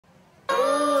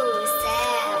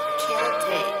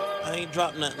ain't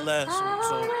dropped nothing last week,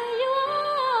 so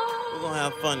we're gonna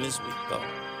have fun this week, though.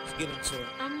 Let's get into it.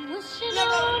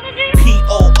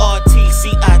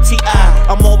 PoRtCiTi.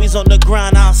 I'm always on the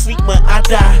grind, I'll sleep when I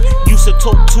die. Used to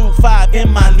tote 2.5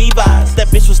 in my Levi's. That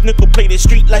bitch was nickel plated,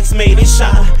 street lights made it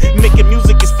shine. Making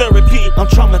music is therapy, I'm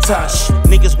traumatized.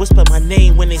 Niggas whisper my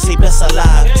name when they say best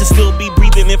alive. To still be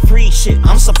breathing and free, shit,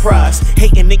 I'm surprised.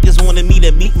 Hating niggas wanted me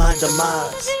to meet my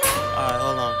demise. Alright,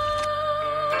 hold on.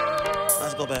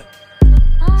 Let's go back.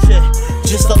 Shit.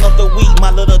 Just the other week, my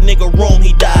little nigga Rome,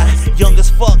 he died. Young as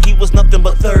fuck, he was nothing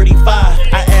but 35.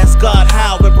 I asked God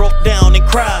how and broke down and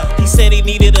cried. He said he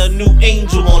needed a new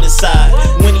angel on his side.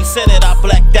 When he said it, I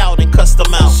blacked out and cussed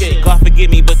him out. Shit, God forgive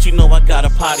me, but you know I got a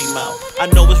potty mouth. I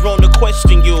know it's wrong to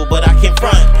question you, but I can't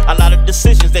front. A lot of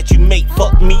decisions that you make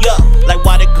fuck me up. Like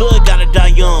why the good gotta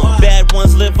die young? Bad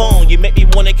ones live on, you make me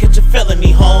wanna catch a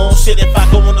felony home. Shit, if I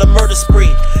go on a murder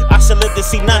spree, I should live to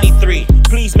see 93.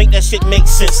 Please make that shit make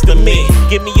sense to me.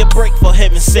 Give me a break for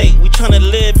heaven's sake. We tryna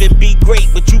live and be great,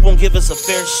 but you won't give us a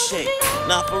fair shake.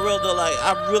 Nah, for real though, like,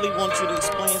 I really want you to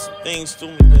explain some things to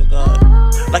me, dear God.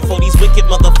 Like for these wicked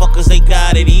motherfuckers, they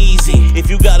got it easy. If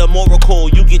you got a moral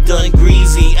code, you get done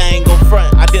greasy. I ain't gon'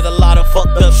 front, I did a lot of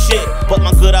fucked up shit, but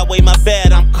my good outweigh my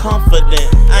bad, I'm confident.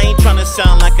 I ain't tryna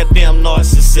sound like a damn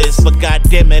narcissist, but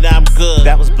goddamn it, I'm good.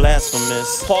 That was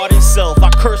blasphemous. Pardon self, I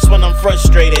curse when I'm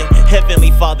frustrated.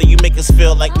 Heavenly Father, you make us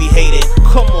feel like we hate it.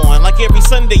 Come on, like every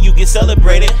Sunday you get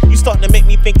celebrated. You starting to make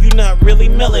me think you not really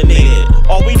melanated.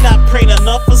 Are we not praying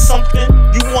enough for something?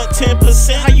 You want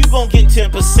 10%? How you gon' get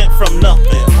 10% from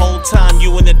nothing? Whole time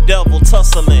you and the devil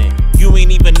tussling. You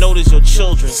ain't even notice your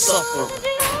children suffering.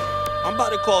 I'm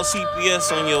about to call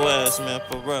CPS on your ass, man,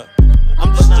 for real.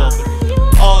 I'm just joking.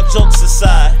 All jokes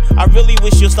aside, I really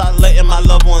wish you'd start letting my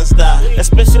loved ones die.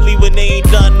 Especially when they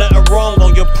ain't done nothing wrong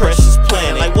on your precious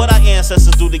planet. Like what our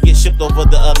ancestors do to get shipped over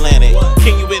the Atlantic.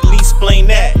 Can you at least explain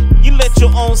that? You let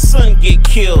your own son get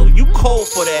killed, you cold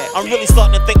for that. I'm really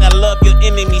starting to think that love your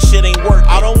enemy shit ain't working.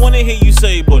 I don't wanna hear you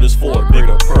say, but it's for a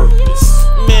bigger purpose.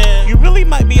 Man, you really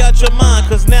might be out your mind,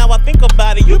 cause now I think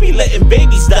about it, you be letting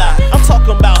babies die. I'm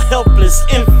talking about helpless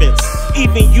infants.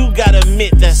 Even you gotta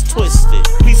admit that's twisted.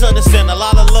 Please understand, a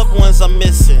lot of loved ones are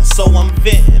missing, so I'm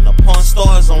venting upon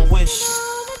stars, I'm wishing.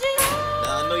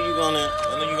 Now I know you're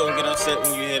gonna get upset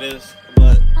when you hear this,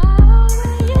 but I'm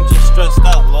just stressed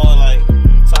out, Lord. Like,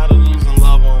 tired of losing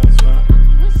loved ones, man.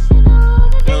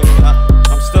 Feel me?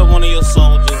 I'm still one of your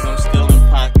soldiers. I'm still in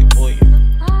pocket for you. You know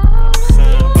what I'm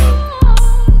saying?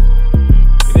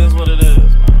 But it is what it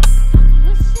is, man.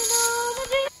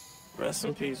 Rest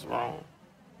in peace, Rome.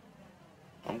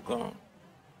 I'm gone.